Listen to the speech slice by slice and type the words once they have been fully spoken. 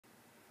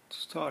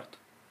Start.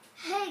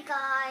 Hey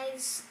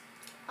guys,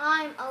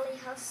 I'm Ali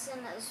Hassan,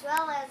 as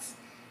well as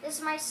this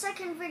is my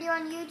second video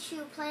on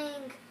YouTube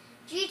playing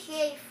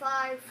GTA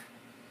 5.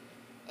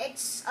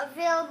 It's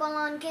available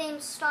on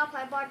GameStop.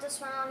 I bought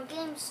this one on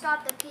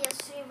GameStop, the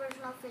PS3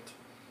 version of it,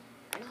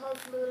 and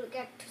hopefully we'll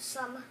get to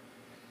some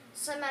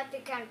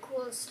epic and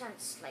cool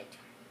stunts later.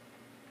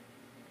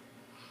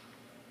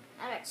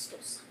 Now let's do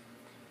some.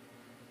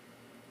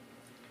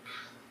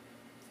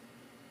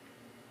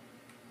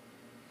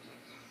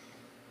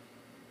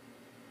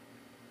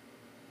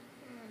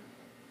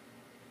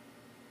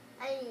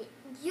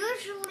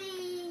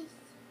 Usually,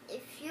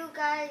 if you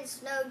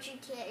guys know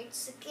GTA,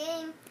 it's a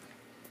game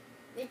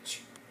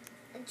which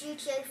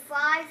GTA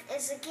 5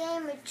 is a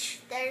game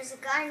which there's a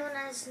guy known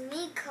as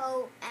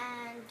Nico,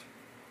 and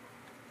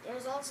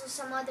there's also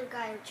some other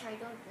guy which I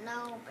don't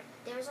know, but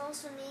there's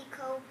also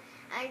Nico,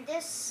 and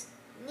this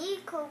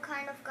Nico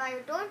kind of guy,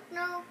 I don't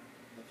know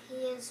if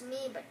he is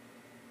me,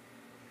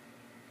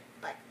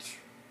 but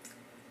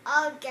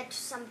I'll get to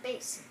some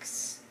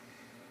basics.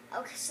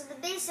 Okay, so the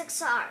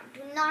basics are,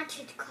 do not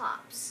hit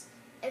cops.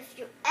 If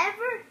you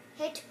ever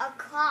hit a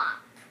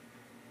cop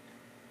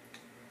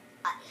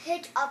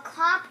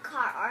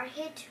car or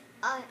hit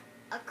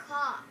a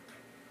cop,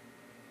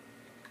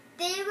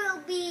 they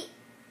will be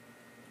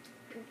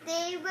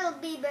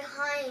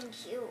behind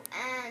you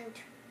and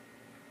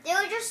they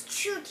will just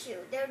shoot you.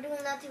 They're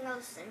doing nothing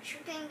else than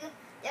shooting.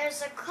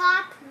 There's a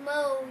cop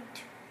mode,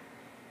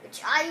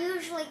 which I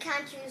usually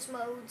can't use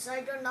modes.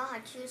 I don't know how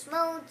to use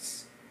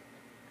modes.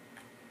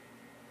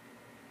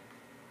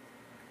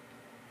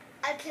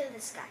 I'll kill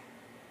this guy.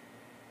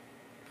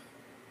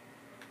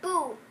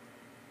 Boom.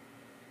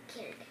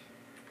 Killed him.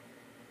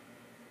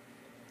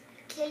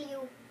 I'll kill you.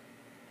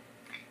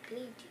 I'll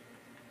bleed you.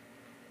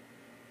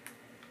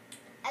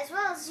 As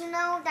well as you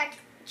know that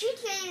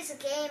GTA is a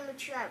game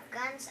which you have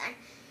guns, and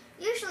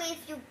usually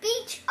if you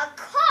beat a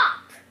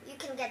cop, you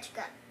can get a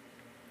gun.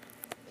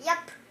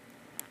 Yep.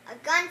 A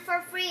gun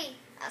for free.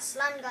 A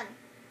slun gun.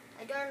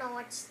 I don't know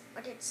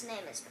what its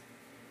name is, but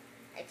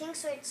I think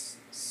so it's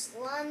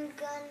slun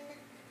gun.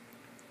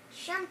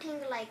 Something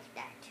like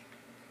that.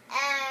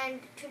 And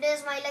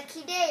today's my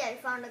lucky day. I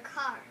found a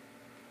car.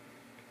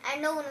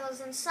 And no one was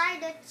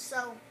inside it,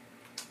 so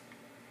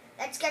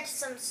let's get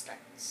some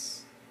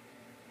stunts.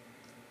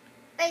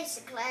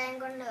 Basically, I'm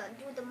gonna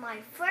do my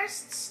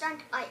first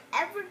stunt I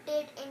ever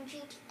did in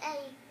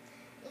GTA.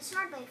 It's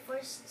not my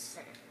first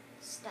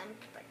stunt,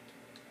 but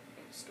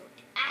let's do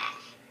it.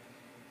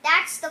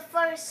 That's the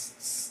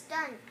first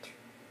stunt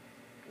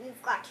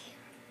we've got here.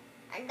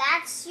 And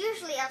that's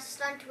usually a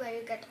stunt where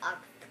you get out of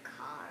the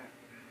car.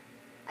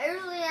 I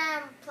usually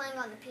am playing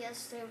on the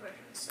PS3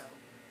 version, so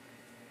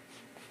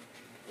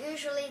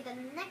usually the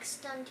next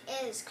stunt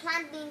is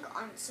climbing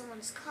on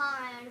someone's car,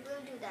 and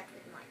we'll do that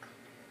with my car.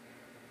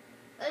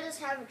 We'll just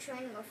have a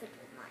training of it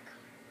with my car.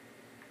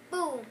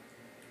 Boom.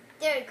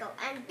 There you go.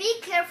 And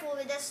be careful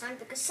with this stunt,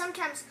 because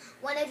sometimes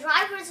when the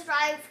drivers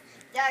drive,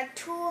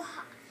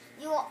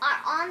 you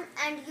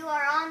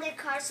are on their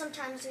car,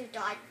 sometimes you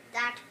die.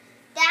 That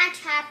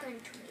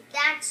happened to me.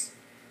 That's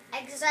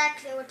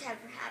exactly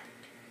whatever happened.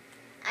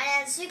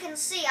 And as you can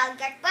see, I'll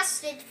get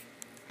busted,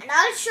 and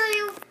I'll show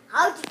you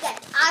how to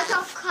get out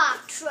of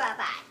cop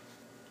trouble.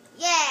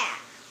 Yeah,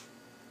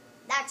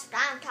 that's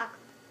what I'm talking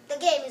about. The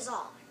game is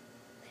on,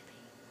 baby.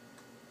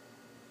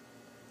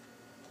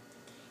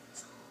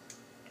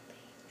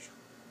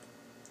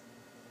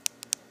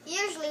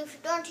 Usually, if you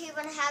don't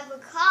even have a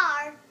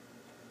car,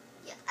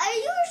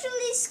 I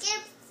usually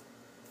skip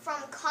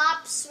from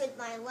cops with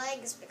my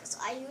legs, because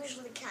I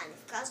usually can.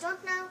 If you guys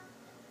don't know,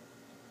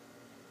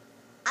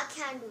 I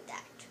can do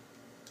that.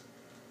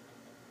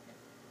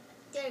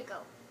 There you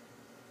go.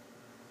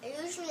 I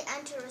usually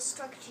enter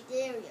restricted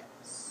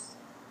areas.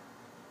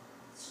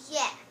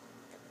 Yeah,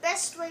 the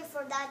best way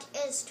for that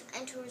is to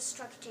enter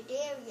restricted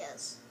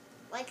areas.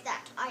 Like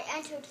that. I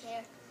entered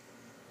here.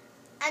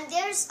 And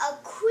there's a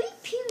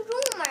creepy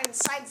rumor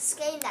inside this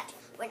game that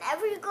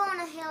whenever you go on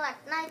a hill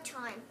at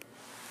nighttime,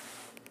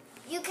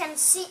 you can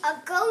see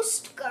a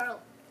ghost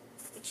girl,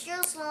 which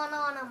is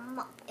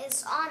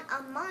on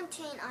a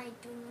mountain I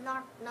do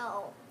not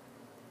know.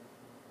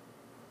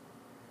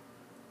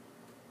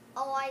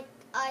 Oh,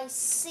 I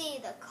see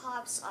the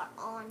cops are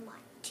on my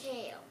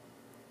tail.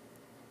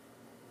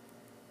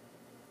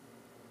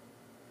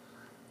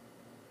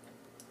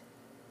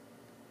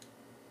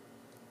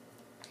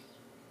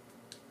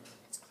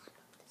 Let's climb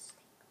up this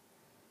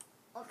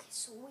thing. Okay,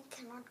 so we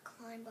cannot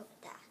climb up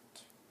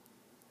that.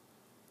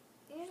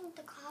 Usually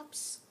the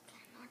cops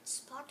cannot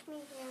spot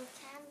me here,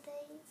 can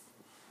they?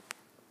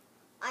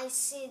 I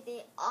see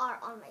they are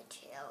on my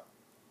tail.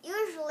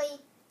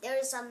 Usually there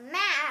is a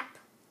map.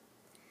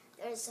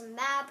 There is a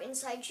map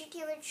inside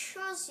GTA which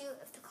shows you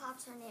if the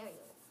cops are near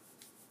you.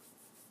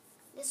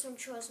 This one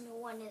shows me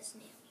one is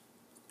near me.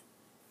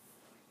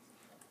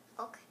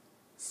 Okay,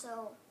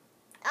 so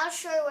I'll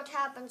show you what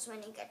happens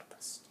when you get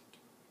busted.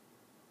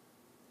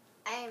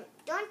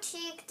 Don't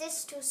take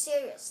this too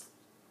seriously.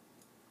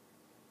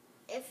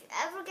 If you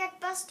ever get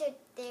busted,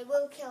 they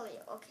will kill you.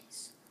 Okay,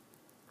 so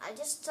I'll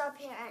just stop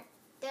here and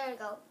there you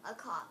go, a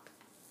cop.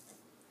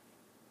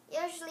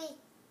 Usually,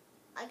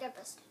 I get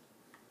busted.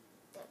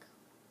 There you go.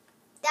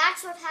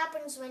 That's what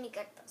happens when you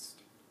get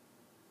busted.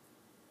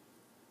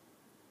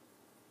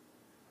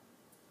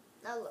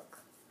 Now look.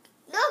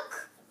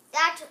 Look!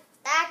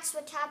 That's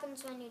what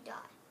happens when you die.